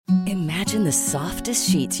Imagine the softest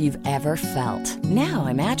sheets you've ever felt. Now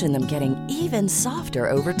imagine them getting even softer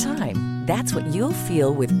over time. That's what you'll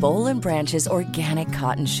feel with Boll & Branch's organic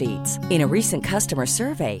cotton sheets. In a recent customer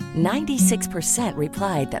survey, 96%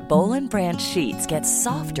 replied that Boll & Branch sheets get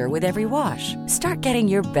softer with every wash. Start getting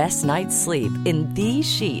your best night's sleep in these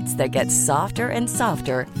sheets that get softer and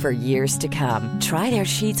softer for years to come. Try their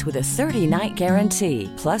sheets with a 30-night guarantee.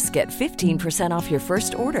 Plus, get 15% off your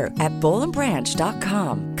first order at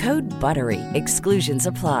bollandbranch.com. Code BUTTERY. Exclusions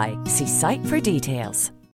apply. See site for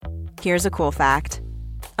details. Here's a cool fact.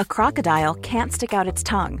 A crocodile can't stick out its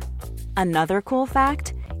tongue. Another cool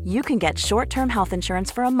fact, you can get short-term health insurance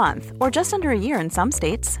for a month or just under a year in some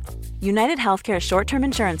states. United Healthcare short-term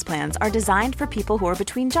insurance plans are designed for people who are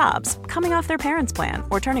between jobs, coming off their parents' plan,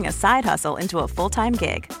 or turning a side hustle into a full-time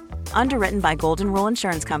gig. Underwritten by Golden Rule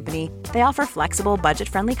Insurance Company, they offer flexible,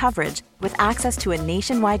 budget-friendly coverage with access to a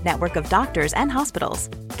nationwide network of doctors and hospitals.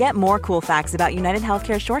 Get more cool facts about United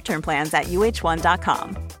Healthcare short-term plans at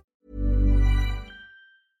uh1.com.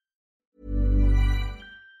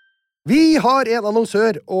 Vi har en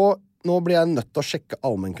annonsør, og nå blir jeg nødt til å sjekke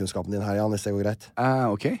allmennkunnskapen din her, Jan, hvis det går greit.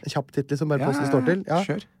 Ok. En kjapp titt, liksom, bare på hvordan det står til. Ja.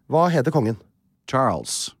 Kjør. Hva heter kongen?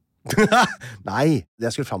 Charles. Nei, det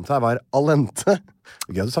jeg skulle fram til her var Allente.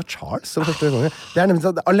 Gøy, du sa Charles som første konge. Det er nemlig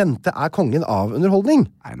sånn at Allente er kongen av underholdning.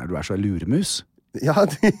 Nei, når du er så luremus. Ja,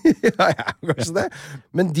 kanskje det.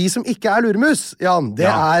 Men de som ikke er luremus, Jan, det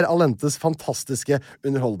er Allentes fantastiske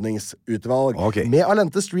underholdningsutvalg. Ok. Med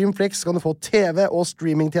Allente Streamflex kan du få TV og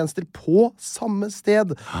streamingtjenester på samme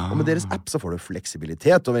sted. Og med deres app så får du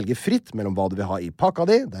fleksibilitet og velge fritt mellom hva du vil ha i pakka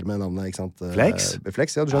di. Dermed navnet, ikke sant? Flex.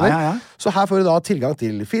 Flex, ja, du skjønner. Ja. Så her får du da tilgang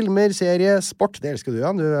til filmer, serie, sport. Det elsker du,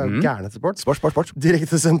 Jan. Du er gæren etter sport. Sport.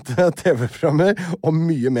 Direktesendte TV-programmer og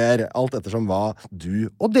mye mer. Alt ettersom hva du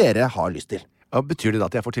og dere har lyst til. Betyr det da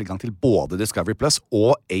at jeg får tilgang til både Discovery Plus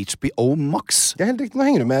og HBO Max? Ja, helt riktig, nå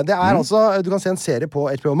henger du med. Det er altså, du kan se en serie på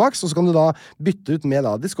HBO Max, og så kan du da bytte ut med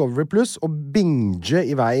da Discovery Plus og binge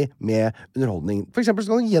i vei med underholdning. For eksempel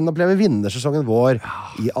så kan du gjenoppleve vinnersesongen vår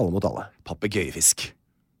i Alle mot alle. Papegøyefisk.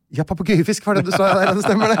 Ja, papegøyefisk var det du sa der, det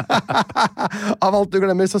stemmer det. Av alt du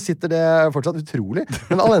glemmer, så sitter det fortsatt utrolig.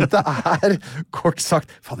 Men Allente er, kort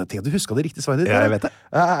sagt, faen, jeg tenker at du husker det riktig svaret ditt. Ja, jeg vet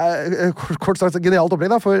det. Kort sagt, genialt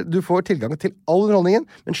opplegg da, for du får tilgang til all underholdningen,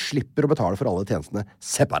 men slipper å betale for alle tjenestene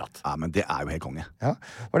separat. Ja, men det er jo helt konge. Ja,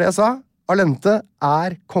 var det jeg sa. Allente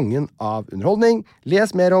er kongen av underholdning.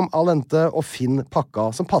 Les mer om Allente og finn pakka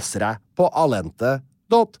som passer deg på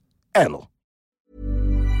allente.no.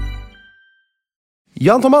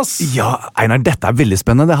 Jan Thomas! Ja, Einar, dette er veldig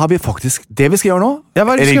spennende. Det har vi faktisk det vi skal gjøre nå. Ja,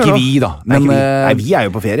 hva er det vi skal Eller gjøre ikke vi, da. Men, Nei, vi er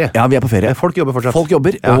jo på ferie. Ja, vi er på ferie. Folk jobber fortsatt. Folk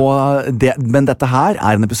jobber, men dette her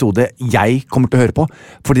er en episode jeg kommer til å høre på,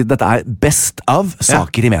 fordi dette er best av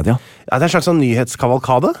saker i media. Ja, det er en slags sånn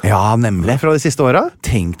nyhetskavalkade. Ja, nemlig. Fra de siste åra.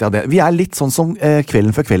 Tenk deg det. Vi er litt sånn som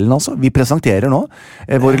kvelden før kvelden, altså. Vi presenterer nå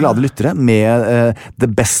våre glade lyttere med the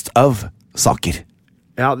best of saker.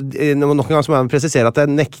 Ja, nok en gang så må jeg presisere at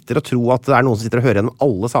jeg nekter å tro at det er noen som sitter og hører gjennom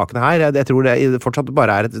alle sakene her. Jeg tror det fortsatt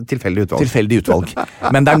bare er et tilfeldig utvalg. Tilfeldig utvalg.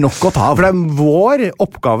 Men det er nok å ta av. For det er vår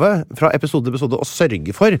oppgave fra episode til episode å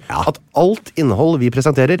sørge for at alt innhold vi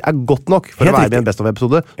presenterer er godt nok for Helt å være riktig. med en Best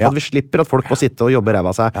of-episode. At vi slipper at folk må sitte og jobbe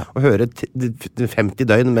ræva seg og høre 50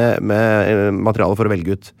 døgn med materiale for å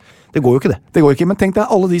velge ut. Det går jo ikke det. Det går ikke, men tenk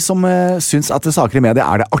deg alle de som syns at saker i media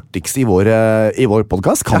er det artigste i vår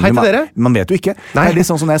podcast. Hei til dere. Man vet jo ikke. Nei. Det er litt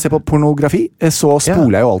sånn som når jeg ser på pornografi, så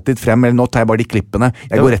spoler jeg jo alltid frem, eller nå tar jeg bare de klippene.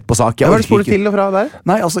 Jeg går rett på sak. Hva er det spoler til og fra der?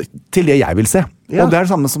 Nei, altså, til det jeg vil se. Ja. Og det er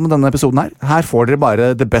det samme som med denne episoden her. Her får dere bare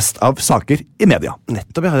the best of saker i media.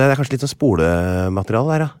 Nettopp, ja. Det er kanskje litt sånn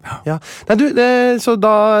spolemateriale der, ja. Nei, du, så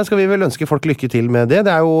da skal vi vel ønske folk lykke til med det.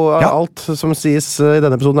 Det er jo alt som sies i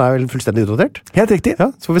denne episoden er vel fullstendig utdatert. Helt riktig.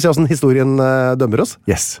 Ja, så får vi se hvordan historien dømmer oss.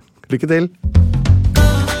 Yes. Lykke til.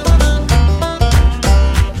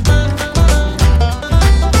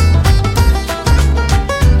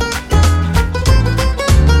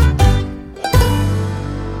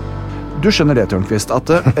 Du skjønner det, Tørnqvist, at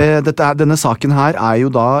denne saken her er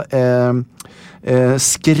jo da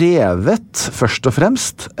skrevet først og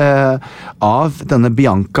fremst av denne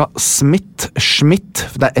Bianca Schmidt,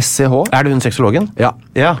 det er SCH. Er det hun sexologen? Ja.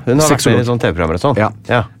 Ja, hun har vært Sexolog. med i sånne TV-programmer og sånn.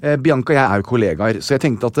 Ja. Bianca og jeg er jo kollegaer, så jeg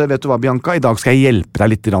tenkte at, vet du hva, Bianca, i dag skal jeg hjelpe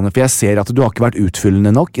deg litt, for jeg ser at du har ikke vært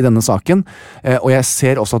utfyllende nok i denne saken, og jeg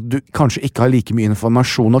ser også at du kanskje ikke har like mye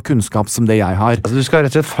informasjon og kunnskap som det jeg har. Altså, du skal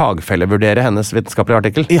rett og slett fagfellevurdere hennes vitenskapelige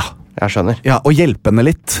artikkel? Ja. Jeg skjønner. Ja, og hjelpe henne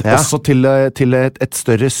litt, også til et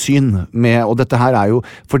større syn med, og dette her jo,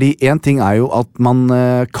 fordi en ting jo at man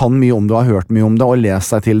kan mye om det, og har hørt mye om det, og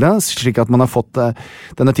lest seg til det, slik at man har fått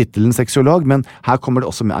denne titelen sexolog, men her kommer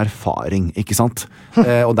det også med erfaring, ikke sant?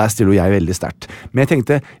 Og der stiller jeg veldig sterkt. Men jeg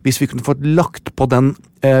tenkte, hvis vi kunne fått lagt på den,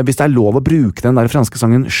 hvis det lov å bruke den der franske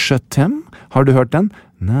sangen Je t'aime, har du hørt den?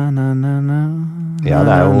 Na, na, na, na, ja,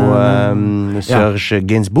 det jo Serge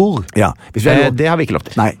Gainsbourg. Ja, det har vi ikke lov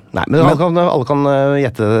til. Nei, men alle kan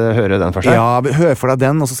høre den først. Ja, hør for deg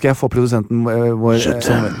den, og så skal jeg få produsenten vår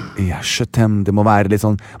Je t'aime, det må være litt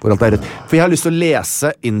sånn hvor alt rødt. For jeg har lyst til å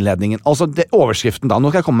lese innledningen, altså overskriften da.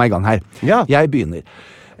 Nå skal jeg komme meg i gang her. Ja. Jeg begynner.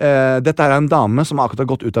 Dette en dame som akkurat har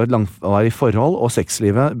gått ut av et langvarig forhold, og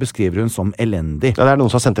sexlivet beskriver hun som elendig. Ja, det noen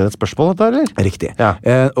som har sendt inn et spørsmål, dette, eller? Riktig. Ja.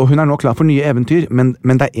 Og hun nå klar for nye eventyr, men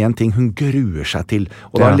det en ting hun gruer seg til.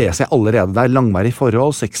 Og da leser jeg allerede der, langvarig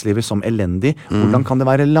forhold, sexlivet som elendig. Hvordan kan det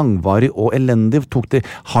være langvarig og elendig?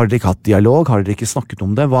 Har dere ikke hatt dialog? Har dere ikke snakket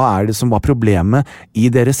om det? Hva det som var problemet i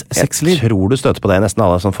deres sexliv? Jeg tror du støter på det i nesten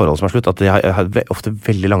alle sånne forhold som har slutt, at de har ofte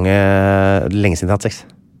veldig lenge siden de har hatt sex.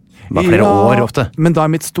 Bare flere år ofte. Men da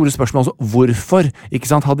mitt store spørsmål også, hvorfor? Ikke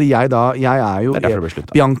sant? Hadde jeg da, jeg jo,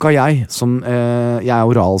 Bianca og jeg, som, jeg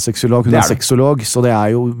oralseksolog, hun sexolog, så det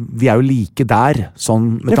jo, vi jo like der,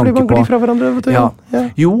 sånn med tanke på... Fordi man glir fra hverandre, vet du. Ja.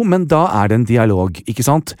 Jo, men da det en dialog, ikke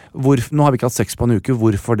sant? Nå har vi ikke hatt sex på en uke,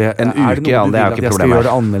 hvorfor det? En uke, ja, det jo ikke problemet. Jeg skal gjøre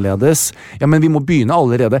det annerledes. Ja, men vi må begynne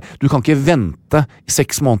allerede. Du kan ikke vente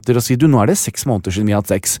 6 måneder og si, nå det 6 måneder siden vi har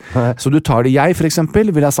hatt sex. Så du tar det, jeg for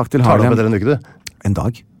eksempel, vil jeg sagt til Harlem. Tar det opp etter en uke, du? En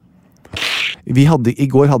dag. I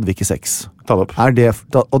går hadde vi ikke sex. Ta det opp. Det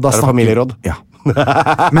det familieråd? Ja.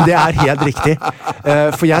 Men det helt riktig.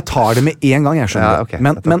 For jeg tar det med en gang, jeg skjønner. Ja, okay.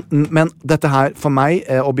 Men dette her, for meg,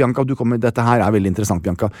 og Bianca, dette her veldig interessant,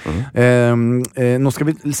 Bianca. Nå skal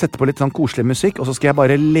vi sette på litt sånn koselig musikk, og så skal jeg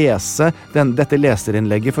bare lese dette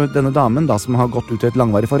leserinnlegget for denne damen, da, som har gått ut i et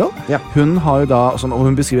langvarig forhold. Ja. Hun har jo da, og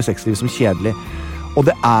hun beskriver sexlivet som kjedelig. Og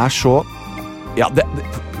det så... Ja,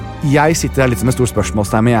 jeg sitter her litt som et stort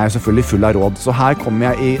spørsmålstegn, men jeg jo selvfølgelig full av råd. Så her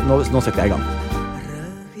kommer jeg nå setter jeg i gang.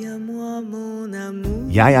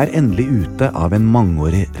 Jeg endelig ute av en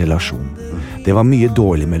mangeårig relasjon. Det var mye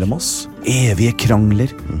dårlig mellom oss. Evige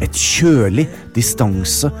krangler, et kjølig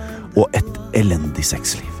distanse og et elendig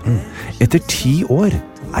sexliv. Etter 10 år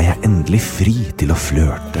jeg endelig fri til å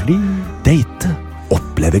flørte, date,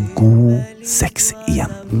 oppleve god sex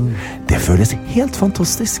igjen. Det føles helt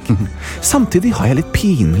fantastisk. Samtidig har jeg litt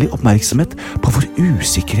pinlig oppmerksomhet på hvor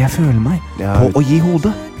usikker jeg føler meg på å gi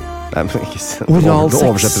hodet. Nei, men ikke Oralsex. Nå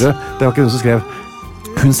oversetter du. Det var ikke hun som skrev.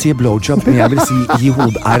 Hun sier blowjob, men jeg vil si gi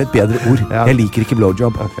hodet et bedre ord. Jeg liker ikke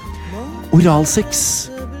blowjob. Oralsex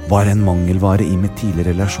var en mangelvare i mitt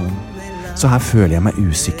tidligere relasjon. Så her føler jeg meg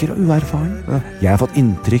usikker og uerfaren. Jeg har fått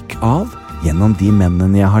inntrykk av gjennom de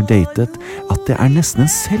mennene jeg har datet, at det nesten en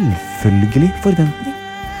selvfølgelig forventning.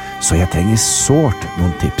 Så jeg trenger sårt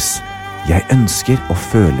noen tips. Jeg ønsker å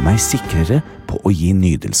føle meg sikrere på å gi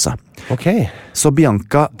nydelse. Ok. Så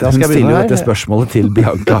Bianca, hun stiller dette spørsmålet til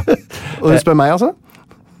Bianca. Og hun spør meg, altså?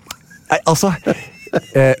 Nei, altså...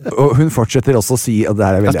 og hun fortsetter også å si at det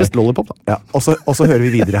veldig... Jeg har spist lollipop, da. Ja, og så hører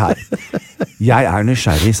vi videre her. Jeg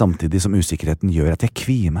nysgjerrig samtidig som usikkerheten gjør at jeg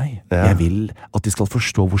kvier meg. Ja. Jeg vil at de skal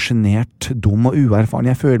forstå hvor genert, dum og uerfaren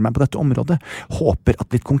jeg føler meg på dette området. Håper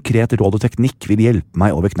at litt konkret råd og teknikk vil hjelpe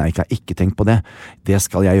meg over kneika. Ikke tenk på det. Det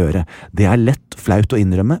skal jeg gjøre. Det lett, flaut å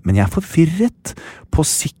innrømme, men jeg forvirret på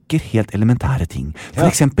sikker helt elementære ting. For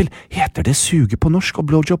eksempel, heter det suge på norsk og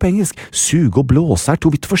blowjob på engelsk? Suge og blåse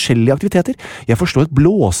 2 vidt forskjellige aktiviteter. Jeg forstår at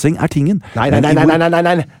blåsing tingen. Nei.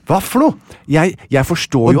 Hva for noe? Jeg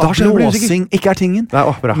forstår jo at blåsing ikke tingen. Nei,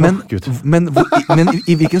 bra. Men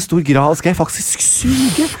i hvilken stor grad skal jeg faktisk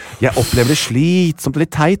suge? Jeg opplever det slitsomt og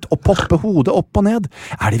litt teit å poppe hodet opp og ned.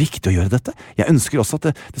 Det viktig å gjøre dette? Jeg ønsker også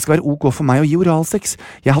at det skal være ok for meg å gi oralsex.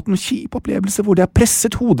 Jeg har hatt noen kjipe opplevelser hvor det har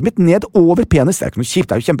presset hodet mitt ned over penis. Det ikke noe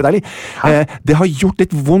kjipt, det jo kjempedeilig. Det har gjort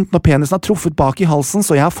litt vondt når penisen har truffet bak i halsen,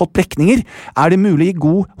 så jeg har fått brekninger. Det mulig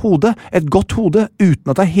å gi et godt hode,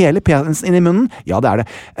 uten at det hele penisen inn i munnen? Ja, det det.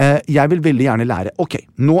 Jeg vil veldig gjerne lære. Ok,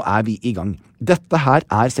 nå vi i gang. Dette her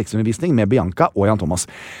sexundervisning med Bianca og Jan Thomas.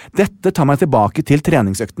 Dette tar meg tilbake til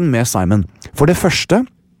treningsøkten med Simon. For det første,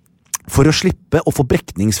 for å slippe å få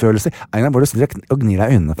brekningsfølelser. Einar, hva er det du sitter og gnir deg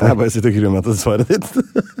i øynene for? Jeg bare sitter og gruer meg til svaret ditt.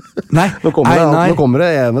 Nei, Nå kommer det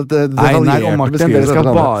en Einar og Martin, dere skal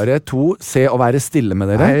bare se og være stille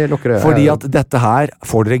med dere. Nei, jeg lukker øynene. Fordi at dette her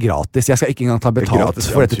får dere gratis. Jeg skal ikke engang ta betalt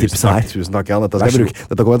for dette tipset her. Tusen takk, Jan. Dette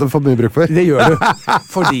kommer jeg til å få mye bruk for. Det gjør du.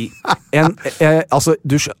 Fordi vi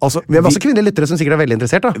har masse kvinnelige lyttere som sikkert er veldig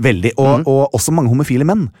interessert, da. Veldig, og også mange homofile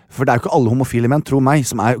menn. For det er jo ikke alle homofile menn, tro meg,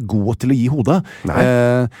 som er gode til å gi hodet.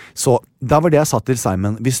 Så da var det jeg sa til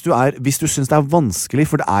Simon. Hvis du synes det er vanskelig,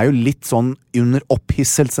 for det er jo litt sånn under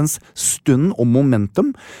opphisselsens stund og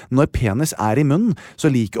momentum, når penis er i munnen,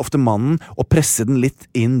 så liker ofte mannen å presse den litt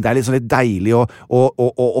inn. Det er litt sånn litt deilig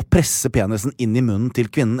å presse penisen inn i munnen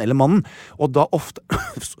til kvinnen eller mannen. Og da ofte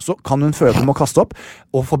så kan hun føle at hun må kaste opp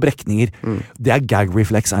og få brekninger. Det er gag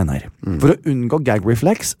reflex, Einar. For å unngå gag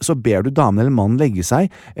reflex så ber du damen eller mannen legge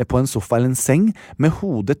seg på en sofa eller en seng med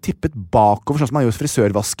hodet tippet bakover, sånn som man gjør hos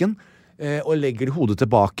frisørvasken, og legger hodet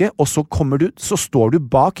tilbake, og så står du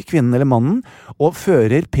bak kvinnen eller mannen og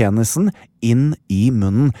fører penisen inn i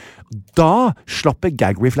munnen. Da slapper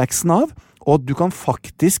gag-reflexen av, og du kan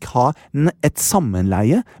faktisk ha et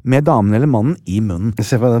sammenleie med damen eller mannen i munnen.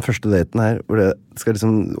 Se på den første daten her, hvor det skal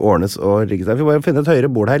liksom ordnes og ligge seg. Vi må bare finne et høyere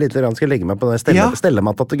bord her, litt rann, skal jeg legge meg på den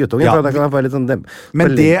stellematta til guttungen, for da kan jeg få litt sånn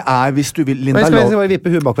Men det er, hvis du vil, Linda, jeg skal bare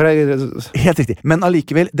vippe huet bakover her. Helt riktig, men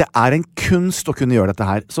allikevel, det er en kunst å kunne gjøre dette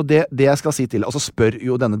her. Så det jeg skal si til, og så spør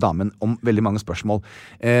jo denne damen om veldig mange spørsmål,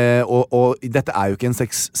 og dette er jo ikke en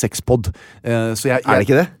sexpod. Er det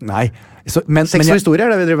ikke det? Nei. Sex og historie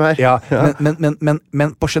er det vi driver med her. Ja,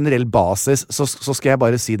 men på generell basis så skal jeg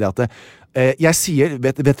bare si det at jeg sier,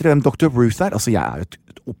 vet dere hvem Dr. Ruth er? Altså, jeg er jo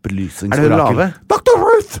et opplysningsorakel. Er det hun lave? Dr.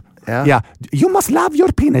 Ruth! Ja. You must love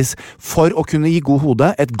your penis. For å kunne gi god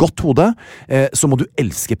hode, et godt hode, så må du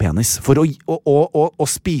elske penis. For å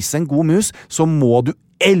spise en god mus, så må du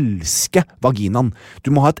elske vaginaen.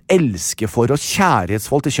 Du må ha et elske-for- og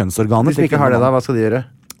kjærlighetsforhold til kjønnsorganet. Hvis de ikke har det da, hva skal de gjøre?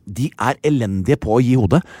 De er elendige på å gi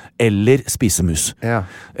hodet eller spise mus. Ja.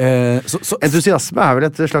 Entusiasme er vel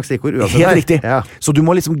et slags stikkord uansett. Helt riktig. Ja. Så du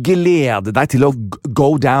må liksom glede deg til å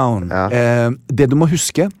go down. Ja. Det du må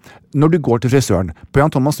huske når du går til frisøren på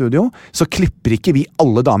Jan Thomas Studio, så klipper ikke vi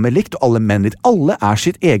alle damer likt og alle menn likt. Alle er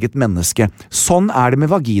sitt eget menneske. Sånn er det med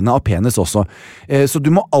vagina og penis også. Så du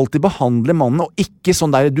må alltid behandle mannen, og ikke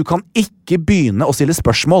sånn der, du kan ikke begynne å stille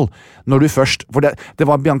spørsmål når du først, for det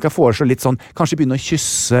var Bianca foreslår litt sånn, kanskje begynne å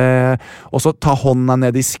kysse, og så ta hånda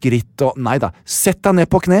ned i skritt, og nei da, sett deg ned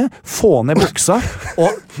på kne, få ned buksa,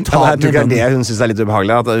 og ta den i munnen. Det hun synes er litt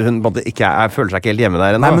ubehagelig, at hun ikke føler seg ikke helt hjemme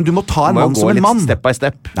der ennå. Nei, men du må ta en mann som en mann. Step by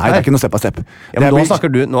step. Nei, det er ikke noe step by step. Ja,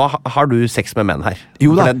 men nå har du sex med menn her.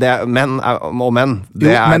 Jo da. Menn og menn.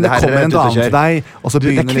 Men det kommer en dame til deg, og så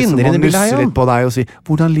begynner liksom å nusse litt på deg og si,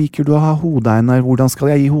 hvordan liker du å ha hodet, Einar? Hvordan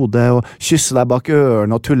skal jeg gi hodet? Og kysse deg bak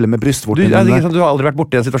ørene og tulle med brystvortene dine. Du har aldri vært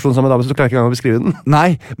borte i en situasjon sammen med dame, så du klarer ikke engang å beskrive den.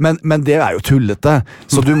 Nei, men det er jo tullete.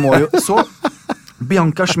 Så du må jo...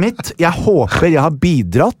 Bianca Schmidt, jeg håper jeg har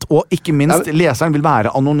bidratt, og ikke minst leseren vil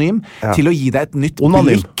være anonym, til å gi deg et nytt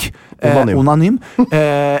blikk. Onanym.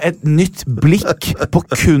 Et nytt blikk på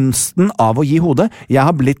kunsten av å gi hodet. Jeg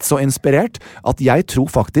har blitt så inspirert at jeg tror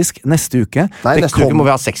faktisk neste uke... Nei, neste uke må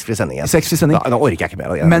vi ha sexfri sending igjen. Sexfri sending. Da orker jeg ikke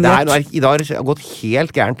mer. I dag har det gått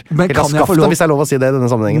helt gærent. Men kan jeg få lov? Hvis det er lov å si det i denne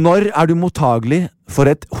sammenhengen. Når er du mottagelig for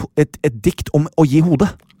et dikt om å gi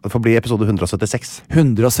hodet? Det får bli episode 176.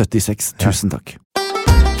 176. Tusen takk.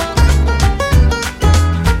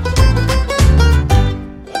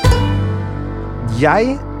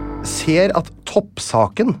 Jeg ser at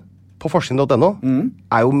toppsaken på forskning.no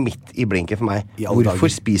er jo midt i blinken for meg. Hvorfor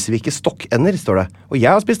spiser vi ikke stokkender, står det. Og jeg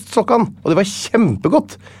har spist stokkand, og det var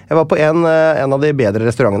kjempegodt. Jeg var på en av de bedre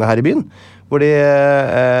restaurantene her i byen, hvor de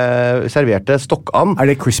serverte stokkand. Er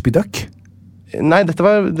det crispy duck? Nei, det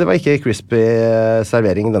var ikke crispy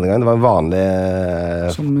servering denne gangen. Det var en vanlig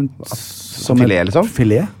som filet, liksom.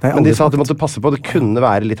 Filet? Men de sa at du måtte passe på, det kunne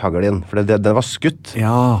være litt hagl inn, for den var skutt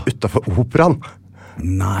utenfor operaen.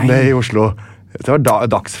 Nei. Det i Oslo. Det var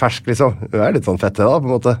dagsfersk, liksom. Det er litt sånn fett det da, på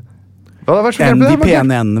en måte. Enn de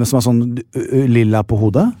pene endene som er sånn lilla på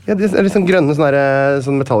hodet? Ja, de er litt sånn grønne,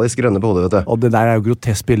 sånn metallisk grønne på hodet, vet du. Og det der er jo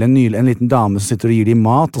grotesk bilde. En liten dame som sitter og gir dem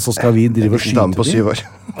mat, og så skal vi drive og skyte dem. En dame på 7 år.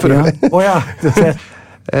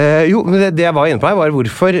 Jo, men det jeg var inne på her var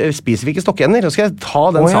hvorfor spiser vi ikke stokkender? Så skal jeg ta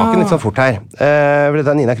den saken litt sånn fort her. Det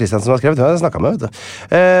er Nina Kristiansen som har skrevet, jeg har snakket med, vet du.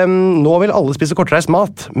 Nå vil alle spise kortreist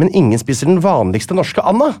mat, men ingen spiser den vanligste norske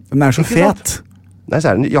Anna. Den er så fet. Nei,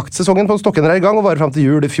 så er det jaktsesongen på stokkender er i gang og varer frem til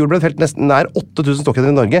jul. I fjor ble det felt nesten nær 8000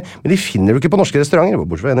 stokkender i Norge, men de finner du ikke på norske restauranter,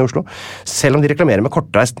 bortsett fra en i Oslo, selv om de reklamerer med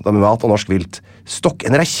kortreist mat og norsk vilt.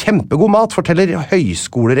 Stokkender er kjempegod mat, forteller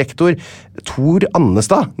høyskolerektor Tor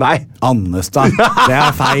Annestad. Nei. Annestad. Det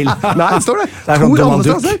er feil. Nei, det står det. Det er sånn Tor Donald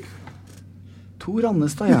Annestad, Duck. Tor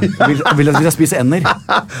Annestad, ja. Vil at vi skal spise ender.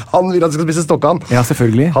 Han vil at de skal spise stokkan. Ja,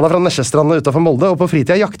 selvfølgelig. Han er fra Nesjestrandene utenfor Molde, og på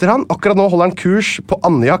fritida jakter han. Akkurat nå holder han kurs på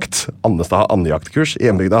andejakt. Annestad har andejaktkurs i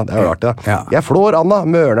hjembygda. Det er jo artig, da. Ja. Jeg flår Anna,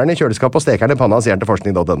 møler den i kjøleskapet og steker den i panna, sier han til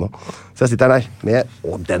forskning.no. Så jeg sitter her med,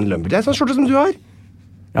 den lumber. Det er sånn skjorte som du har.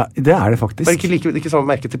 Ja, det er det faktisk. Bare ikke samme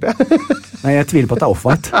merke, tipper jeg. Nei, jeg tviler på at det er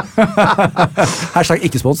off-white. Hashtag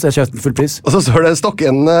ikke spons, jeg kjøper full pris. Og så står det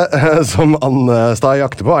stokkendene som Annestad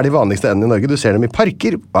jakter på, er de vanligste endene i Norge. Du ser dem i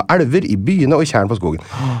parker, elver, i byene og i tjern på skogen.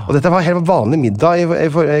 Og dette var helt vanlig middag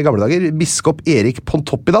i gamle dager. Biskop Erik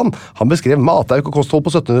Pontoppidan, han beskrev matauk og kosthold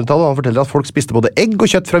på 1700-tallet, og han forteller at folk spiste både egg og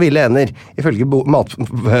kjøtt fra ville ender. Ifølge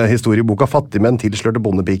mathistorieboka Fattigmenn tilslørte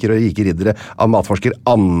bondepiker og rike riddere av matforsker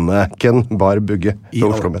Anneken Bar Bugge i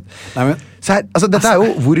Oslo. Nei, men Så her, altså, dette er jo,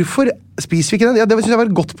 hvorfor spiser vi ikke den? Ja, det synes jeg var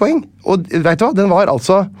et godt poeng. Og vet du hva, den var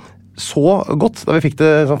altså så godt da vi fikk det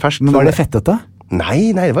sånn ferskt. var det fettete?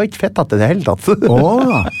 Nei, det var ikke fett at det hele tatt.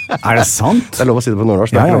 Er det sant? Det er lov å si det på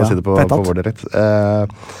nordnorsk, det er ikke lov å si det på vår dialekt.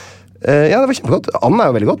 Ja, det var kjempegodt. And er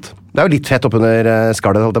jo veldig godt. Det er jo litt fett oppunder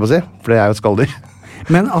skallet, holdt jeg på å si, for det er jo et skalldyr.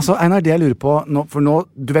 Men altså, Einar, det jeg lurer på for nå,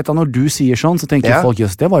 du vet da, når du sier sånn, så tenker folk,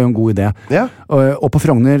 jøss, det var jo en god idé. Ja. Og på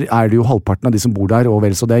Frogner er det jo halvparten av de som bor der, og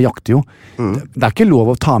vel så det jakter jo. Det er ikke lov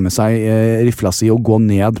å ta med seg rifla si og gå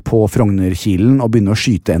ned på Frognerkilen og begynne å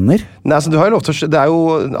skyte ender. Nei, altså, du har jo lov til å det er jo,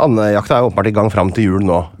 andejakta er jo åpenbart i gang frem til jul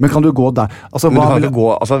nå. Men kan du gå der? Altså, Men du kan ikke gå,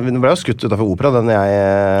 altså, det ble jo skutt utenfor opera, den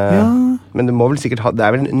men det må vel sikkert det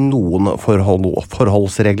er vel noen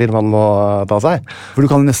forholdsregler man må ta seg. For du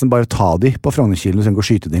kan nesten bare ta de på Frognerkilen, og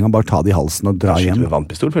skyte de, bare ta de i halsen og dra hjem. Skyte med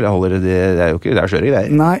vannpistol, for jeg holder det er jo ikke, det er skjøre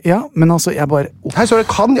greier. Nei, ja, men altså, jeg bare Her står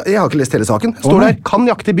det, jeg har ikke lest hele saken. Står der, kan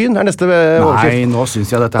jakte i byen, er neste overskrift. Nei, nå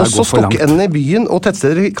synes jeg dette er også gått for langt. Også stokkendene i byen og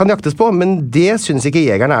tettsteder kan jaktes på, men det synes ikke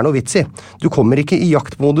jegerne er noe vits i. Du kommer ikke i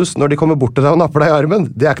jaktmodus når de kommer bort til deg og napper deg i armen.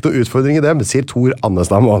 Det er ikke noe utfordring i dem, sier Tor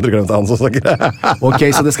Annestad, og andre glemte han som snakker. Ok,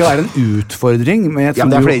 så det skal være en utfordring, men jeg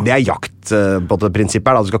tror det er fordi det er jakt på det prinsippet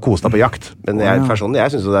her, da. Du skal kose deg på jakt. Men jeg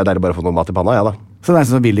synes det er deilig bare å få noe mat i panna, da. Så det er en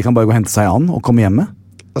som Willy kan bare gå og hente seg an og komme hjemme?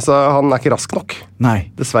 Altså, han er ikke rask nok.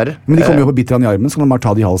 Nei. Dessverre. Men de kommer jo på bitter han i armen, så kan de bare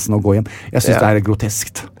ta de i halsen og gå hjem. Jeg synes det er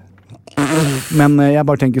groteskt. Men jeg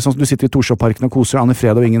bare tenker sånn som du sitter i Torshovparken og koser an i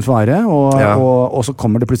fred og ingen fare, og så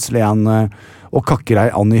kommer det plutselig en og kakker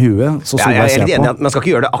deg an i huet. Så jeg er helt enig at man skal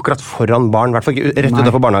ikke gjøre det akkurat foran barn, i hvert fall ikke rett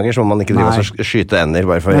utenfor barnehager, så må man ikke drive og skyte ender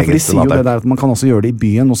bare for egen mat. Det der at man kan også gjøre det i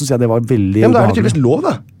byen. Nå synes jeg det var veldig men da er det tydeligvis lov,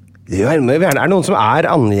 da. Det er noen som er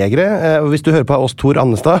andejegere. Hvis du hører på oss Tor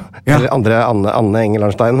Annestad, eller andre Anne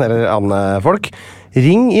Engelandstein, eller Anne-folk,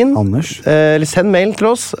 ring inn, eller send mail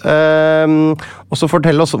til oss, og så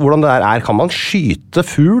fortell oss hvordan det er. Kan man skyte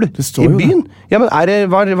fugl i byen? Ja, men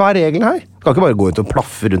hva er regelen her? Du kan ikke bare gå ut og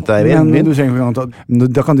plaffe rundt der i byen.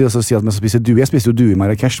 Da kan de også si at man spiser due. Jeg spiste jo due i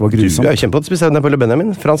Marrakesh, det var grusomt. Du er kjempegodt. Spiste den på Le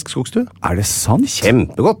Benjamin, fransk skogstue. Er det sant?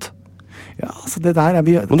 Kjempegodt. Ja, altså det der er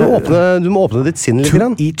vi... Du må åpne ditt sinn litt.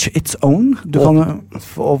 To each its own. Du kan...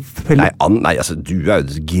 Nei, altså, du er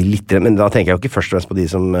jo glitter, men da tenker jeg jo ikke først og fremst på de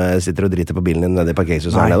som sitter og driter på bilen din nede i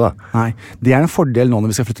parkeringshuset her nede, da. Nei, det er en fordel nå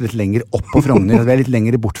når vi skal flytte litt lenger opp på Frogner, vi er litt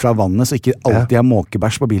lenger bort fra vannet, så ikke alltid er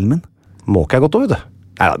måkebæsj på bilen min. Måke er godt også, vet du.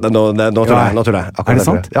 Nei, nå tror jeg. Er det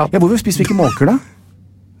sant? Ja, hvorfor spiser vi ikke måker da?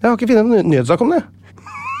 Jeg har ikke funnet en nyhetssak om det.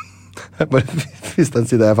 Jeg bare visste en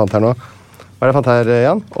side jeg fant her nå. Hva er det jeg fant her,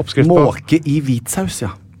 Jan? Oppskrift på... Måke i hvitsaus,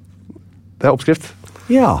 ja. Det er oppskrift.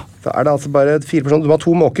 Ja. Da er det altså bare 4 personer. Du må ha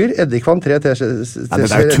 2 måker, eddikvann, 3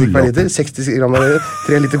 teskjeer per liter, 60 gram,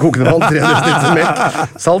 3 liter kokende vann, 300 liter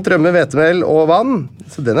melk, salt, rømme, hvetemel og vann.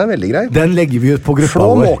 Så den er veldig grei. Den legger vi ut på gruppa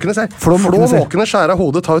vår. Flå måkene, skjær av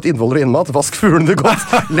hodet, ta ut innvoller og innmat, vask fuglene godt.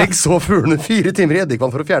 Legg så fuglene 4 timer i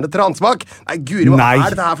eddikvann for å fjerne transmak. Nei, guri, hva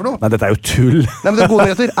er dette her for noe? Nei, dette er jo tull. Nei, men det er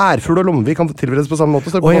gode nyheter. Ærfugl og lommevik kan tilberedes på samme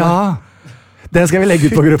måte. Ja. Den skal vi legge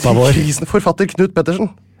ut på gruppa vår. Forfatter Knut Pettersen.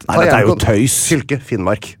 Nei, dette er jo tøys. Fylke,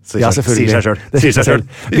 Finnmark. Ja, selvfølgelig. Sier seg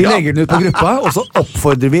selv. Vi legger den ut på gruppa, og så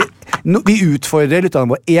oppfordrer vi utfordrer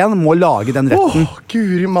lytterne våre. En må lage den retten.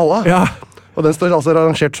 Guri malla. Ja. Og den står altså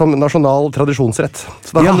rangert som nasjonal tradisjonsrett.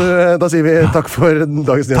 Så da sier vi takk for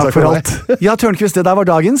dagens nyhetssak. Takk for alt. Ja, Tørnquist, det der var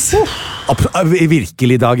dagens.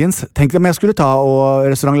 Virkelig dagens. Tenk om jeg skulle ta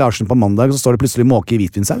Restaurant Larsen på mandag, så står det plutselig måke i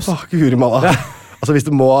hvitvinsaus. Guri malla. Altså hvis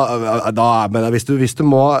du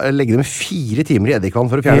må legge dem 4 timer i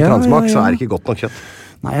eddikvann for å fjerne transmak, så er det ikke godt nok kjøtt.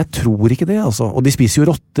 Nei, jeg tror ikke det, altså. Og de spiser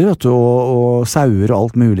jo rotter, vet du, og sauer og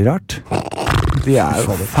alt mulig rart. De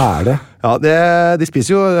jo fæle. Ja, de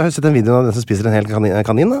spiser jo, jeg har sett en video av den som spiser en hel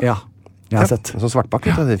kanin da. Ja, jeg har sett. Sånn svartbakk,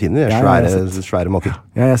 det finner vi, svære måker.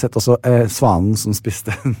 Ja, jeg har sett også svanen som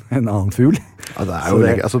spiste en annen fugl. Ja, det jo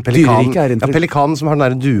altså, pelikanen som har den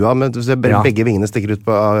der dua, med begge vingene stikker ut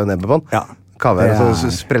på nebbet på den. Ja. Kave, så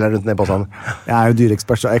spreller rundt ned på sånn. Jeg jo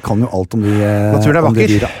dyreekspert, så jeg kan jo alt om de naturen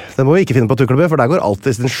vakker. Det må vi ikke finne på Tukkelbø, for der går alt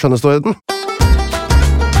i sin skjønneste orden.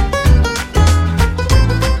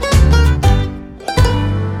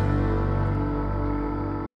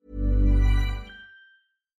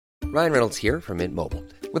 Ryan Reynolds here from Mint Mobile.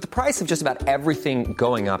 With the price of just about everything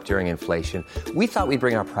going up during inflation, we thought we'd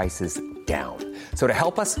bring our prices down. So to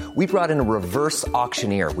help us, we brought in a reverse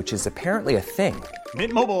auctioneer, which is apparently a thing.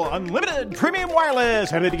 Mint Mobile Unlimited Premium Wireless.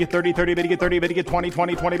 How to get 30, 30, how to get 30, how to get 20,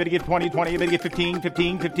 20, 20, how to get 20, 20, how to get 15,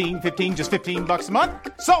 15, 15, 15, just $15 a month?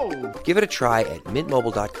 Sold! Give it a try at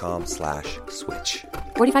mintmobile.com/switch.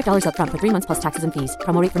 $45 up front for 3 months plus taxes and fees.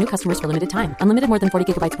 Promo rate for new customers for limited time. Unlimited more than 40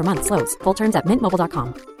 gigabytes per month. Slows full terms at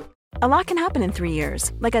mintmobile.com. A lot can happen in 3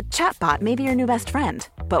 years, like a chatbot may be your new best friend.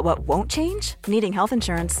 But what won't change? Needing health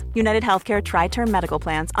insurance. United Healthcare Tri-Term Medical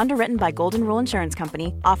Plans, underwritten by Golden Rule Insurance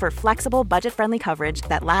Company, offer flexible, budget-friendly coverage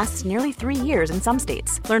that lasts nearly 3 years in some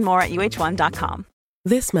states. Learn more at uh1.com.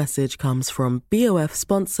 This message comes from BOF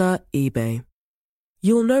sponsor eBay.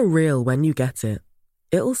 You'll know real when you get it.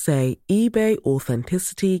 It'll say eBay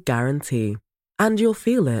Authenticity Guarantee. And you'll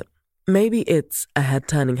feel it. Maybe it's a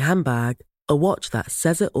head-turning handbag, a watch that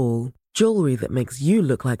says it all, jewelry that makes you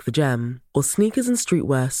look like the gem, or sneakers and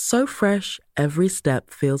streetwear so fresh every step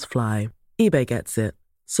feels fly. eBay gets it.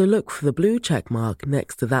 So look for the blue check mark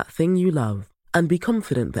next to that thing you love and be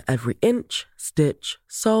confident that every inch, stitch,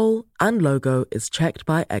 sole, and logo is checked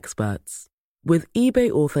by experts. With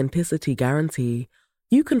eBay Authenticity Guarantee,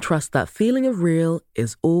 you can trust that feeling of real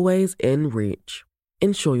is always in reach.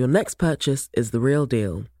 Ensure your next purchase is the real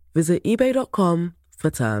deal. Visit ebay.com for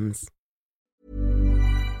terms.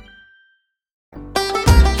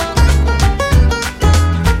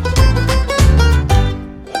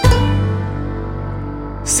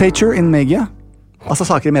 Sature in media, altså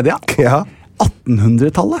saker i media. Ja.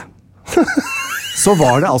 1800-tallet. Så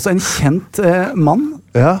var det altså en kjent mann.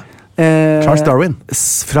 Ja. Charles Darwin.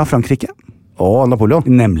 Fra Frankrike. Og Napoleon.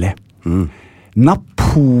 Nemlig.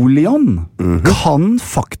 Napoleon kan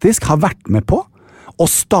faktisk ha vært med på å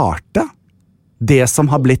starte det som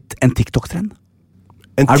har blitt en TikTok-trend.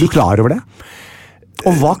 Du klar over det?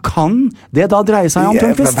 Og hva kan det da dreie seg om,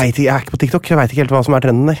 Tørnquist? Jeg er ikke på TikTok, jeg vet ikke helt hva som er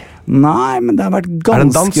trenden der. Nei, men det har vært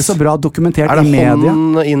ganske så bra dokumentert i media. Er det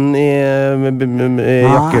hånden inn i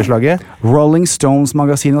jakkeslaget? Rolling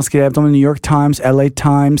Stones-magasinet har skrevet om New York Times, LA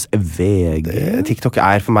Times, VG. TikTok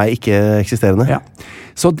er for meg ikke eksisterende. Ja.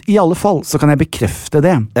 Så i alle fall så kan jeg bekrefte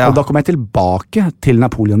det. Ja. Og da kommer jeg tilbake til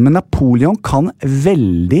Napoleon. Men Napoleon kan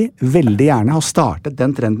veldig, veldig gjerne ha startet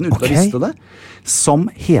den trenden uten å visste det, som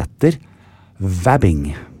heter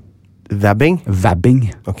vabbing. Vabbing?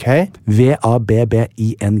 Vabbing. Ok.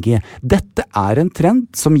 V-A-B-B-I-N-G. Dette er en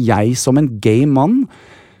trend som jeg som en gay mann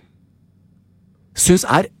synes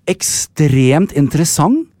er ekstremt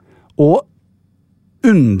interessant og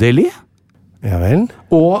underlig. Ja vel.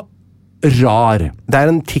 Og rar. Det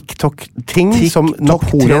er en TikTok-ting som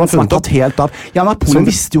Napoleon har funnet opp. Helt av. Ja, Napoleon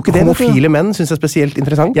visste jo ikke det. Homofile menn synes jeg er spesielt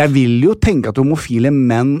interessant. Jeg vil jo tenke at homofile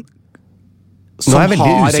menn som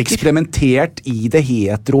har eksperimentert i det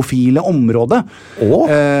heterofile området,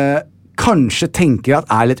 kanskje tenker at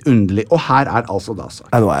er litt underlig. Og her er altså da sagt.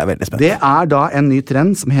 Nå er jeg veldig spent. Det er da en ny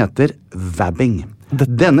trend som heter vabbing.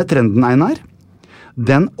 Denne trenden, Einar,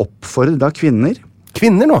 den oppfordrer da kvinner.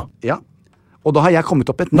 Kvinner nå? Ja. Og da har jeg kommet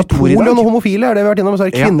opp et nytt ord i dag. Napoleon og homofile, er det vi har vært innom, så er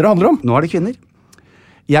det kvinner det handler om? Nå er det kvinner.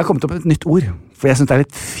 Jeg har kommet opp et nytt ord, for jeg synes det er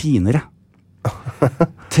litt finere.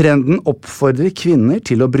 Trenden oppfordrer kvinner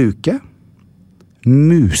til å bruke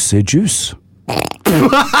musejuice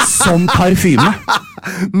som parfyme.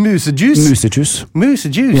 Musejuice? Musejuice.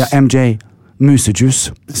 Musejuice? Ja, MJ.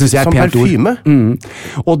 Musejuice. Synes jeg er pent ord. Som parfyme?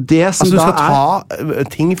 Og det som da er... Altså du skal ta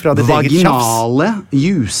ting fra ditt eget tjafs? Vaginale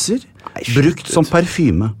juicer brukt som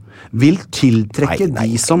parfyme vil tiltrekke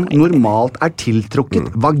de som normalt er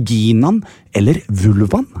tiltrukket vaginaen eller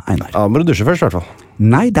vulvaen, Einar. Ja, må du dusje først i hvert fall.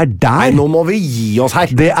 Nei, det er der. Nei, nå må vi gi oss her.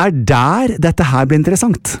 Det er der dette her blir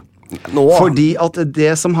interessant. Fordi at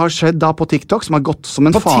det som har skjedd da på TikTok, som har gått som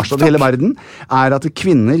en farsott i hele verden, at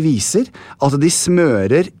kvinner viser at de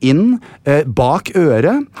smører inn bak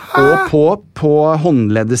øret og på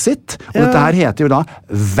håndleddet sitt, og dette her heter jo da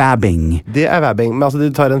vabbing. Det vabbing, men altså du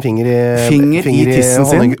tar en finger i tissen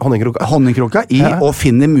sin, honningkroka og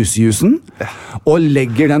finner musejusen, og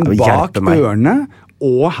legger den bak ørene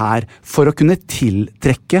og her, for å kunne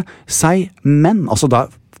tiltrekke seg menn, altså da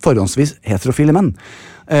forhåndsvis heterofile menn.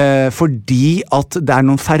 Fordi at det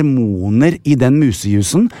noen fermoner i den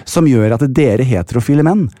musejusen som gjør at dere heterofile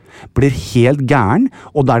menn blir helt gæren,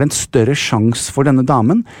 og da det en større sjans for denne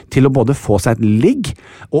damen til å både få seg et ligg,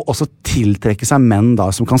 og også tiltrekke seg menn da,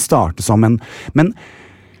 som kan starte som en... Men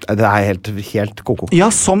det helt koko. Ja,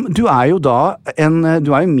 du jo da du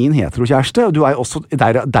jo min heterokjæreste, og du jo også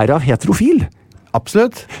derav heterofil.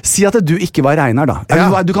 Absolutt. Si at du ikke var Reinar da.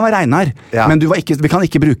 Du kan være Reinar, men vi kan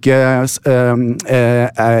ikke bruke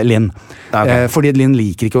Linn. Fordi Linn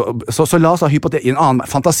liker ikke så la oss ha i en annen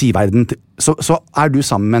fantasiverden, så du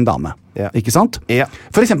sammen med en dame. Ikke sant?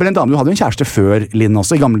 For eksempel en dame, du hadde jo en kjæreste før Linn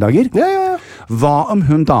også, i gamle dager. Hva om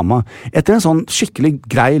hun dama, etter en sånn skikkelig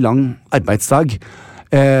grei, lang arbeidsdag,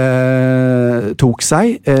 tok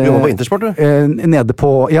seg Du var på Intersport, du? Nede på,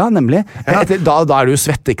 ja, nemlig da du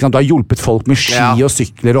svett, ikke sant? Du har hjulpet folk med ski og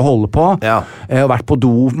sykler og holde på og vært på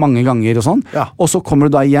do mange ganger og sånn, og så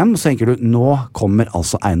kommer du da hjem, så tenker du, nå kommer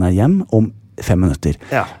altså Einar hjem om 5 minutter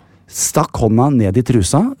stakk hånda ned i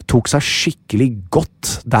trusa, tok seg skikkelig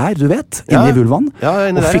godt der, du vet, inni vulvaen,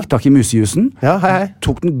 og fikk tak i musejusen,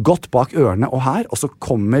 tok den godt bak ørene og her, og så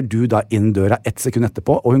kommer du da inn døra 1 sekund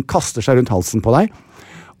etterpå, og hun kaster seg rundt halsen på deg,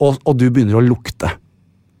 og du begynner å lukte.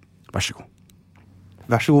 Vær så god.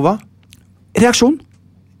 Vær så god, hva? Reaksjon.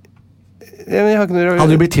 Hadde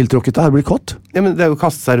du blitt tiltrukket da? Hadde du blitt kått? Ja, men det jo å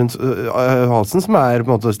kaste seg rundt halsen som på en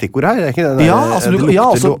måte stikkord her. Det ikke det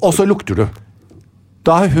og så lukter du.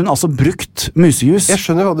 Da har hun altså brukt musejus. Jeg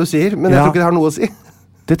skjønner hva du sier, men jeg tror ikke det har noe å si.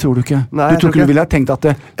 Det tror du ikke. Nei, du tror ikke du ville ha tenkt at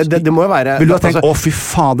det må jo være... Vil du ha tenkt, fy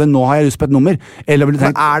fader, nå har jeg lyst på et nummer? Eller vil du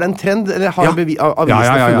tenkt... Men det en trend? Eller har avisene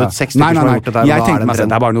funnet 6 stykker som har gjort dette? Jeg tenkte meg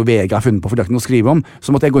at det bare noe VG har funnet på, for det ikke noe å skrive om. Så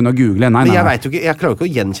måtte jeg gå inn og google. Men jeg vet jo ikke, jeg klarer ikke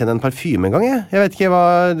å gjenkjenne en parfyme en gang, jeg. Jeg vet ikke hva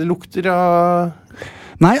det lukter av...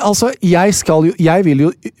 Nei, altså, jeg vil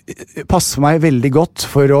jo passe meg veldig godt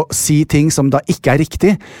for å si ting som da ikke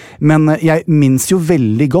riktig, men jeg minns jo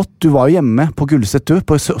veldig godt, du var jo hjemme på Gullset,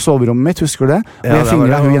 på soverommet mitt, husker du det? Og jeg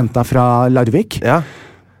fingret hun jenta fra Larvik. Ja.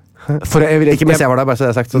 Ikke mens jeg var der, bare så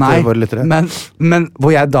det sagt til våre lyttere. Men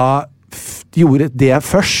hvor jeg da gjorde det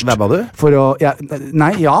først. Vabba du?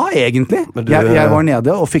 Egentlig. Jeg var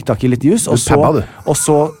nede og fikk tak i litt jus, og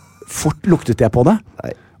så fort luktet jeg på det.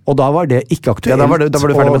 Nei. Og da var det ikke aktuelt da var du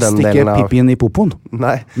ferdig med den å stikke pippien i popoen.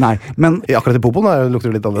 Nei, men akkurat i popoen lukter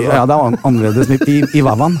det litt annerledes. Ja, det var annerledes i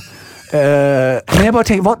vavaen. Men jeg bare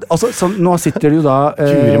tenker, nå sitter du jo da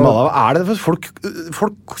Guri malla, hva det for folk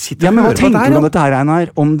sitter og hører på dette her? Hva tenker du om dette her,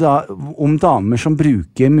 Einar? Om damer som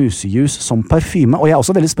bruker musejus som parfyme? Og jeg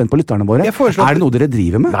også veldig spent på lytterne våre. Det noe dere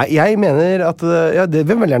driver med? Nei, jeg mener at det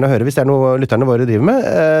vil veldig gjerne høre hvis det noe lytterne våre driver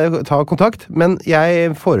med. Ta kontakt. Men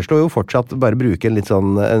jeg foreslår jo fortsatt bare bruke en litt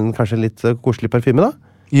sånn, kanskje litt koselig parfyme da.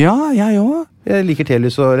 Ja, jeg også. Jeg liker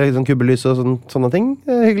telys og sånn kubbelys og sånne ting.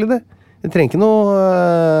 Hyggelig det. Jeg trenger ikke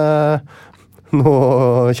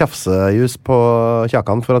noe tjafsejus på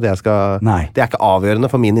kjakan for at jeg skal... Nei. Det ikke avgjørende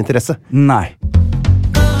for min interesse. Nei.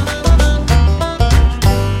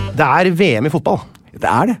 Det VM i fotball.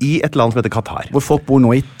 Det det. I et land som heter Qatar. Hvor folk bor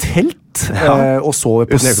nå i telt og sover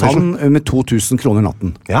på sand med 2000 kroner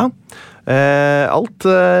natten. Ja. Alt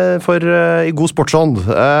i god sportsånd.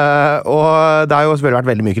 Og det har jo selvfølgelig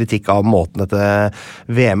vært veldig mye kritikk av måten dette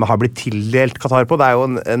VM har blitt tildelt Qatar på. Det jo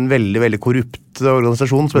en veldig, veldig korrupt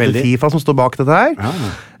organisasjon som heter FIFA som står bak dette her. Ja.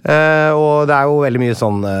 Og det jo veldig mye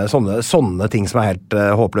sånne ting som helt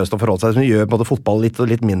håpløst å forholde seg, som gjør på en måte fotball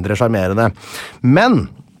litt mindre charmerende. Men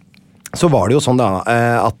så var det jo sånn da,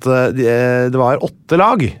 at det var 8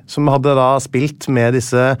 lag som hadde da spilt med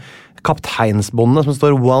disse kapteinsbåndene som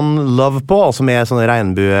står One Love på, altså med sånne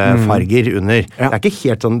regnbuefarger under. Ja. Det ikke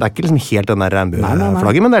helt sånn, det ikke liksom helt den der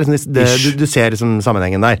regnbueflagget, men det liksom, du ser liksom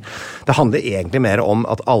sammenhengen der. Det handler egentlig mer om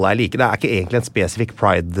at alle like. Det ikke egentlig en spesifikk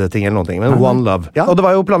pride-ting eller noen ting, men One Love. Ja. Og det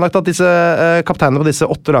var jo planlagt at disse kapteinene på disse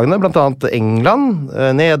 8 lagene, blant annet England,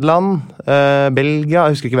 Nederland, Belgia,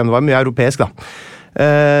 jeg husker ikke hvem det var, mye europeisk da,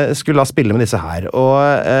 skulle da spille med disse her.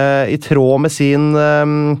 Og i tråd med sin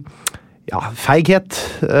feighet,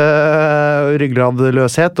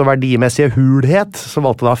 ryggradløshet og verdimessige hulhet, så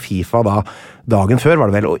valgte da FIFA dagen før,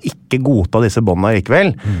 var det vel, å ikke godta disse båndene likevel.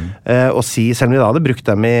 Og selv om de da hadde brukt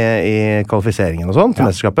dem i kvalifiseringen og sånn, til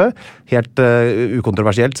mesterskapet, helt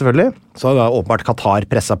ukontroversielt selvfølgelig, så hadde da åpenbart Qatar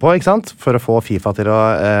presset på, ikke sant, for å få FIFA til å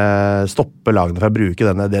stoppe lagene for å bruke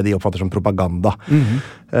det de oppfatter som propaganda.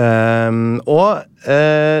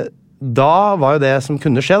 Da var jo det som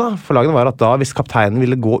kunne skje for lagene var at da hvis kapteinen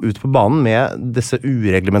ville gå ut på banen med disse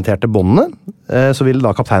ureglementerte båndene, så ville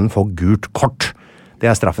da kapteinen få gult kort. Det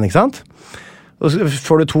straffen, ikke sant? Og så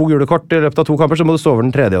får du 2 gule kort i løpet av 2 kamper, så må du stå over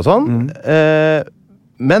den 3. og sånn.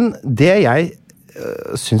 Men det jeg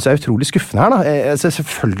synes utrolig skuffende her jeg ser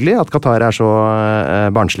selvfølgelig at Qatar så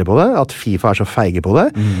barnslig på det, at FIFA så feige på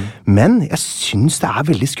det, men jeg synes det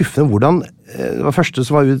veldig skuffende hvordan det var første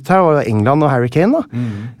som var ut her, var England og Harry Kane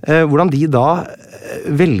hvordan de da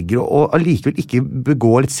velger å allikevel ikke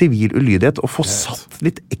begå litt sivil ulydighet og få satt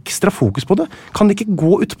litt ekstra fokus på det. Kan de ikke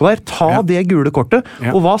gå utpå der, ta det gule kortet,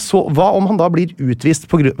 og hva om han da blir utvist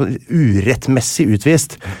urettmessig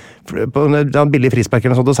utvist? På den billige frispark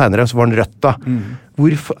eller noe sånt, og senere så var den rødt da.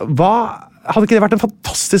 Hadde ikke det vært en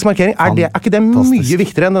fantastisk markering? Er ikke det mye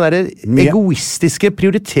viktigere enn den der egoistiske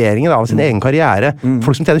prioriteringen av sin egen karriere?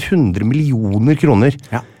 Folk som tjener 100 millioner kroner.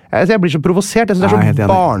 Jeg blir så provosert, jeg synes det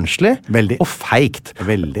så barnslig og feigt.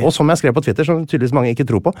 Og som jeg skrev på Twitter, som tydeligvis mange ikke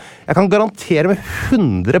tror på, jeg kan garantere med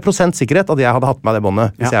 100% sikkerhet at jeg hadde hatt med det båndet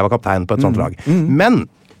hvis jeg var kaptein på et sånt lag. Men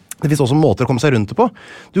det finnes også måter å komme seg rundt det på.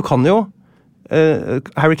 Du kan jo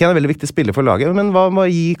Harry Kane veldig viktig spiller for laget, men hva med å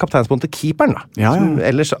gi kapteinsbånd til keeperen da? Som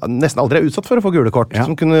ellers nesten aldri utsatt for å få gule kort,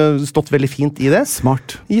 som kunne stått veldig fint i det.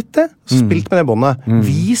 Smart. Gitt det, spilt med det båndet.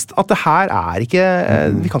 Vist at det her ikke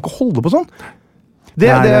vi kan ikke holde på sånn.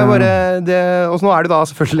 Og så nå det da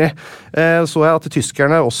selvfølgelig så jeg at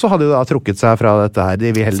tyskerne også hadde jo da trukket seg fra dette her.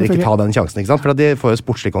 De vil heller ikke ta den sjansen, ikke sant? For de får jo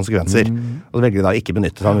sportslige konsekvenser. Og så velger de da ikke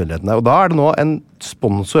benytte seg av mulighetene. Og da det nå en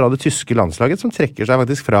sponsor av det tyske landslaget som trekker seg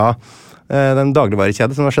faktisk fra den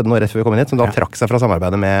dagligvarekjede som skjedde nå rett før vi kom inn hit, som da trakk seg fra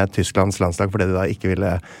samarbeidet med Tysklands landslag fordi de da ikke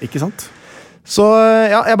ville... Ikke sant? Så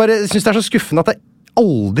jeg bare synes det så skuffende at det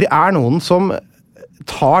aldri noen som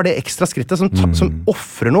tar det ekstra skrittet, som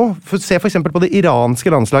offrer noe. Se for eksempel på det iranske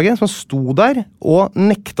landslaget, som sto der og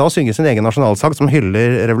nekta å synge sin egen nasjonalsang, som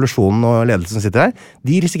hyller revolusjonen og ledelsen som sitter her.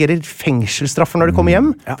 De risikerer fengselsstraffer når de kommer hjem,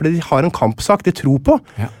 fordi de har en kampsak de tror på.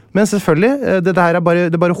 Men selvfølgelig, det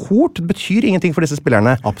bare hort. Det betyr ingenting for disse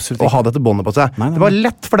spillerne å ha dette båndet på seg. Det var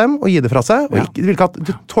lett for dem å gi det fra seg, og de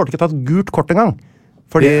tålte ikke ta et gult kort engang.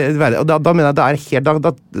 Og da mener jeg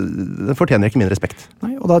det fortjener ikke min respekt.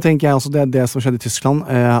 Nei, og da tenker jeg altså det som skjedde i Tyskland,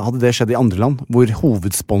 hadde det skjedd i andre land, hvor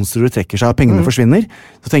hovedsponsorer trekker seg og pengene forsvinner,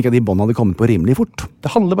 så tenker jeg de båndene hadde kommet på rimelig fort.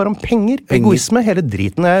 Det handler bare om penger. Egoisme, hele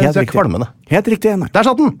driten kvalmende. Helt riktig. Der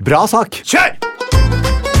satt den! Bra sak! Kjør!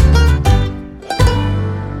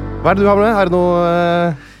 Hva det du har med? Det noe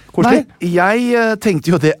koselig? Nei, jeg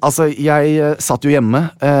tenkte jo det. Altså, jeg satt jo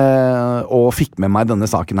hjemme og fikk med meg denne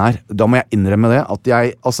saken her. Da må jeg innrømme det, at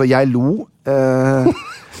jeg lo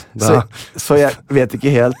så jeg vet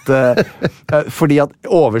ikke helt fordi at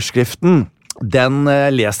overskriften den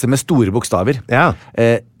leser med store bokstaver.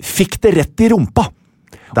 Fikk det rett i rumpa.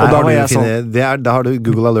 Da har du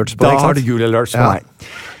Google Alerts på. Da har du Google Alerts på meg.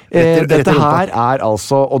 Dette her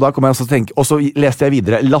altså, og da kommer jeg også til å tenke, og så leste jeg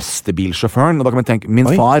videre lastebilsjåføren, og da kommer jeg til å tenke,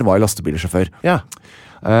 min far var jo lastebilsjåfør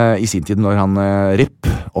i sin tid når han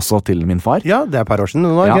RIP også til min far. Ja, det et par år siden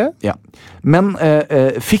nå, ikke? Men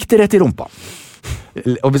fikk det rett i rumpa.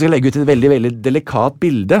 Og vi skal legge ut et veldig, veldig delikat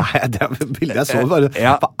bilde. Nei, det bildet jeg så bare,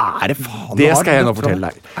 hva det faen? Det skal jeg nå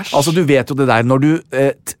fortelle deg. Altså, du vet jo det der, når du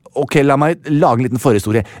ok, la meg lage en liten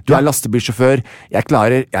forhistorie. Du lastebilsjåfør, jeg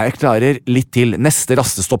klarer litt til. Neste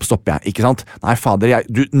rastestopp stopper jeg, ikke sant? Nei, fader,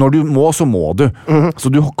 når du må, så må du.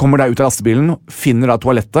 Så du kommer deg ut av lastebilen, finner da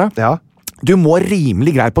toalettet. Du må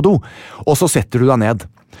rimelig greit på do, og så setter du deg ned.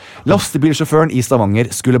 Lastebilsjåføren i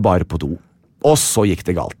Stavanger skulle bare på do. Og så gikk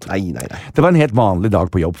det galt. Nei. Det var en helt vanlig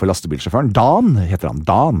dag på jobb for lastebilsjåføren. Dan heter han.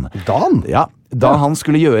 Dan? Ja. Da han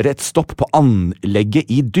skulle gjøre et stopp på anlegget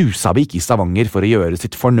i Dusavik i Stavanger for å gjøre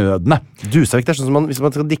sitt fornødne. Dusavik, det sånn som hvis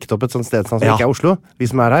man skal dikte opp et sånt sted som ikke Oslo, vi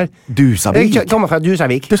som her. Dusavik. Jeg kommer fra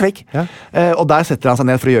Dusavik. Og der setter han seg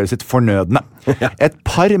ned for å gjøre sitt fornødne. Et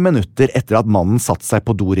par minutter etter at mannen satt seg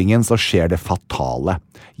på doringen, så skjer det fatale.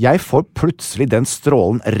 Jeg får plutselig den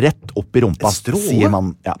strålen rett opp i rumpa, sier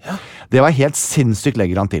mannen. Det var helt sinnssykt,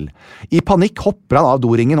 legger han til. I panikk hopper han av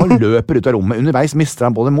doringen og løper ut av rommet. Underveis mister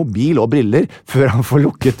han både mobil og briller før han får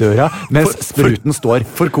lukket døra, mens spruten står.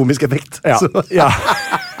 For komisk effekt.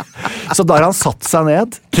 Så da har han satt seg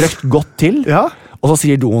ned, trøkt godt til, Og så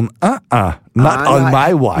sier doen not on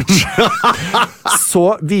my watch.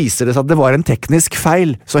 Så viser det seg at det var en teknisk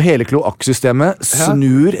feil, så hele kloakksystemet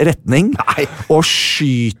snur retning og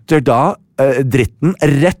skyter da dritten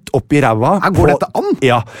rett opp i ræva. Går dette an?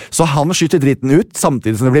 Ja, så han skyter dritten ut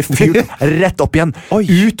samtidig som det blir fyrt rett opp igjen.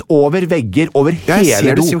 Ut over vegger, over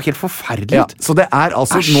hele do. Det ser jo helt forferdelig ut. Så det er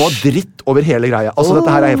altså nå dritt over hele greia. Altså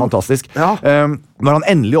dette her er helt fantastisk. Når han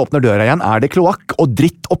endelig åpner døra igjen, er det kloakk og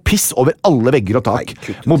dritt og piss over alle vegger og tak.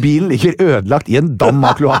 Mobilen ligger ødelagt i en dam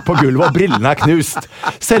av kloakk på gulvet, og brillene er knust.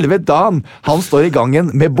 Selve Dan, han står i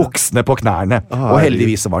gangen med buksene på knærne. Og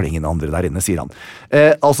heldigvis var det ingen andre der inne, sier han.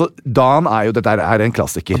 Altså, Dan dette er en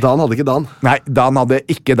klassiker. Og Dan hadde ikke Dan. Nei, Dan hadde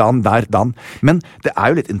ikke Dan der, Dan. Men det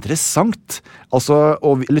er jo litt interessant. Altså,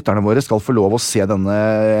 og lytterne våre skal få lov å se denne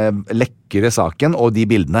lekkere saken og de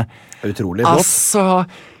bildene. Utrolig flott. Altså,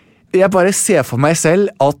 jeg bare ser for meg selv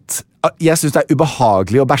at jeg synes det er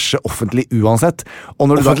ubehagelig å bæsje offentlig uansett. Og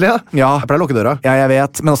når offentlig, ja? Jeg pleier å lukke døra. Ja, jeg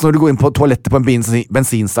vet. Men altså når du går inn på toalettet på en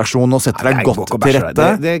bensinstasjon og setter deg godt til rette...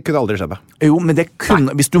 Det kunne aldri skjedd meg. Jo, men det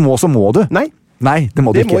kunne... Hvis du må, så må du. Nei, det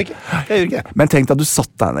må du ikke. Jeg gjør ikke. Men tenk deg at du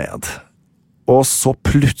satt deg ned, og så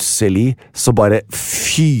plutselig så bare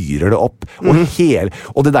fyrer det opp.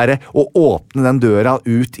 Og det der å åpne den døra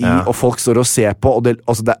ut i, og folk står og ser på, og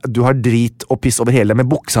du har drit og piss over hele med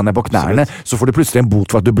buksa ned på knærne, så får du plutselig en bot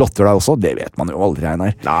for at du blotter deg også. Det vet man jo aldri,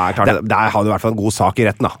 Einar. Nei, klart, der har du i hvert fall en god sak i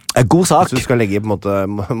retten, da. En god sak. Så du skal legge på en måte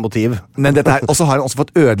motiv. Men dette her, og så har han også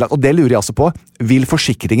fått ødelagt, og det lurer jeg altså på, vil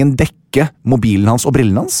forsikringen dekke mobilen hans og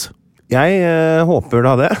brillen hans? Jeg håper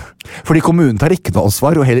da det. Fordi kommunen tar ikke noe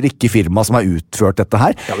ansvar, og heller ikke firma som har utført dette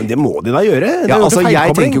her. Ja, men det må de da gjøre.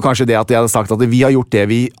 Jeg tenker jo kanskje det at jeg hadde sagt at vi har gjort det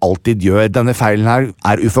vi alltid gjør. Denne feilen her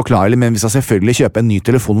er uforklarlig, men vi skal selvfølgelig kjøpe en ny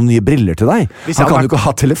telefon og nye briller til deg. Han kan jo ikke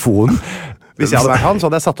ha telefonen. Hvis jeg hadde vært han,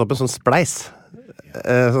 så hadde jeg satt opp en sånn spleis.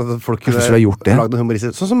 Så folk kunne gjort det. Lagd en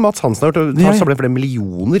humoristisk. Sånn som Mats Hansen har gjort. Han samlet flere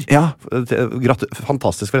millioner.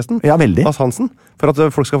 Fantastisk forresten. Ja, veldig. Mats Hansen. For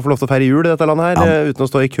at folk skal få lov til å feire jul i dette landet her, uten å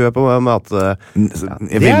stå i kø på mat.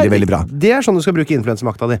 Veldig bra. Det er sånn du skal bruke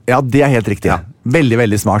influensemakta di. Ja, det er helt riktig. Veldig,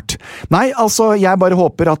 veldig smart. Nei, altså, jeg bare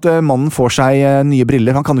håper at mannen får seg nye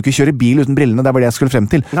briller. Han kan jo ikke kjøre bil uten brillene, det var det jeg skulle frem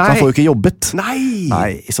til. Så han får jo ikke jobbet.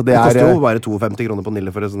 Nei, så det koster jo bare 52 kroner på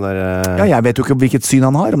Nille for et sånn der... Ja, jeg vet jo ikke hvilket syn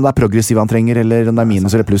han har, om det er progressiv han trenger, eller om det er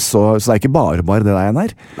minus eller pluss, så det er ikke bare det der igjen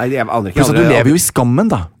her. Nei, jeg aner ikke. Pluss at du lever jo i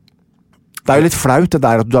skammen, da. Det er jo litt flaut det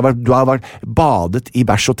der at du har vært badet i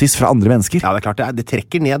bæsj og tiss fra andre mennesker. Ja, det er klart, det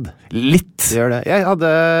trekker ned. Litt. Det gjør det.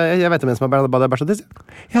 Jeg vet om en som har badet i bæsj og tiss.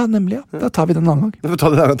 Ja, nemlig, ja. Da tar vi den en annen gang. Vi får ta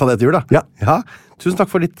det etter jul, da. Ja. Tusen takk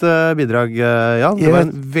for ditt bidrag, Jan. Det var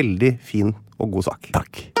en veldig fin og god sak.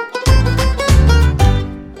 Takk.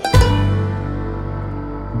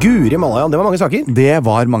 Guri malla, Jan, det var mange saker. Det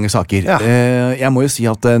var mange saker. Ja. Jeg må jo si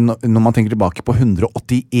at når man tenker tilbake på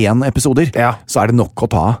 181 episoder, så er det nok å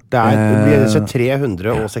ta. Det blir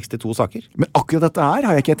 362 saker. Men akkurat dette her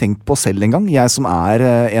har jeg ikke tenkt på selv engang. Jeg som er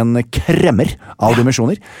en kremmer av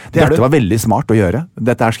dimensjoner. Dette var veldig smart å gjøre.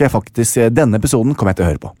 Dette skal jeg faktisk, denne episoden kommer jeg til å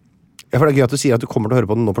høre på. Ja, for det er gøy at du sier at du kommer til å høre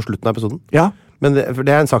på den nå på slutten av episoden. Ja. Men det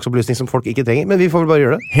er en saksopplysning som folk ikke trenger, men vi får vel bare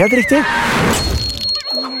gjøre det. Helt riktig.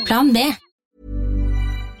 Plan B.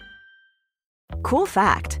 Cool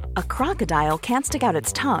fact, a crocodile can't stick out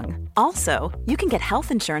its tongue. Also, you can get health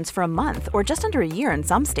insurance for a month or just under a year in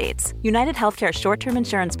some states. United Healthcare short-term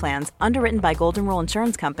insurance plans, underwritten by Golden Rule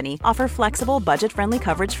Insurance Company, offer flexible, budget-friendly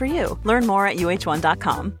coverage for you. Learn more at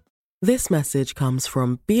uh1.com. This message comes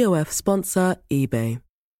from BOF sponsor eBay.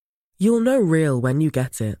 You'll know real when you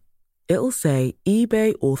get it. It'll say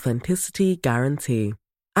eBay Authenticity Guarantee.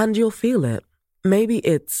 And you'll feel it. Maybe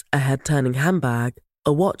it's a head-turning handbag,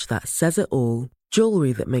 a watch that says it all,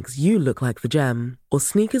 jewelry that makes you look like the gem, or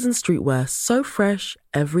sneakers and streetwear so fresh,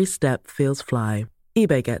 every step feels fly.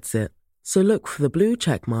 eBay gets it. So look for the blue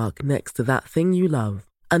check mark next to that thing you love,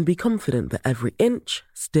 and be confident that every inch,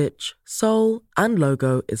 stitch, sole, and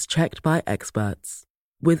logo is checked by experts.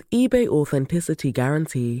 With eBay Authenticity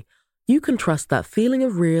Guarantee, you can trust that feeling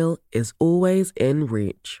of real is always in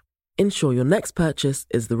reach. Ensure your next purchase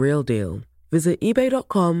is the real deal. Visit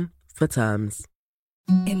ebay.com for terms.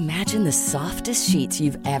 Imagine the softest sheets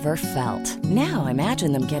you've ever felt. Now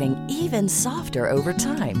imagine them getting even softer over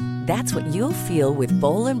time. That's what you'll feel with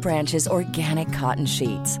Boll & Branch's organic cotton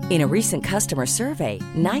sheets. In a recent customer survey,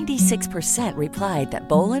 96% replied that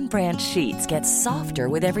Boll & Branch sheets get softer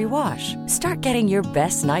with every wash. Start getting your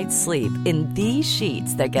best night's sleep in these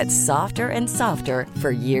sheets that get softer and softer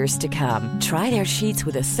for years to come. Try their sheets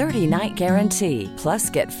with a 30-night guarantee. Plus,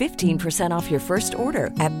 get 15% off your first order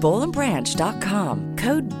at bollandbranch.com.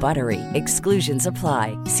 Code BUTTERY. Exclusions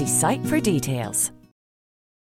apply. See site for details.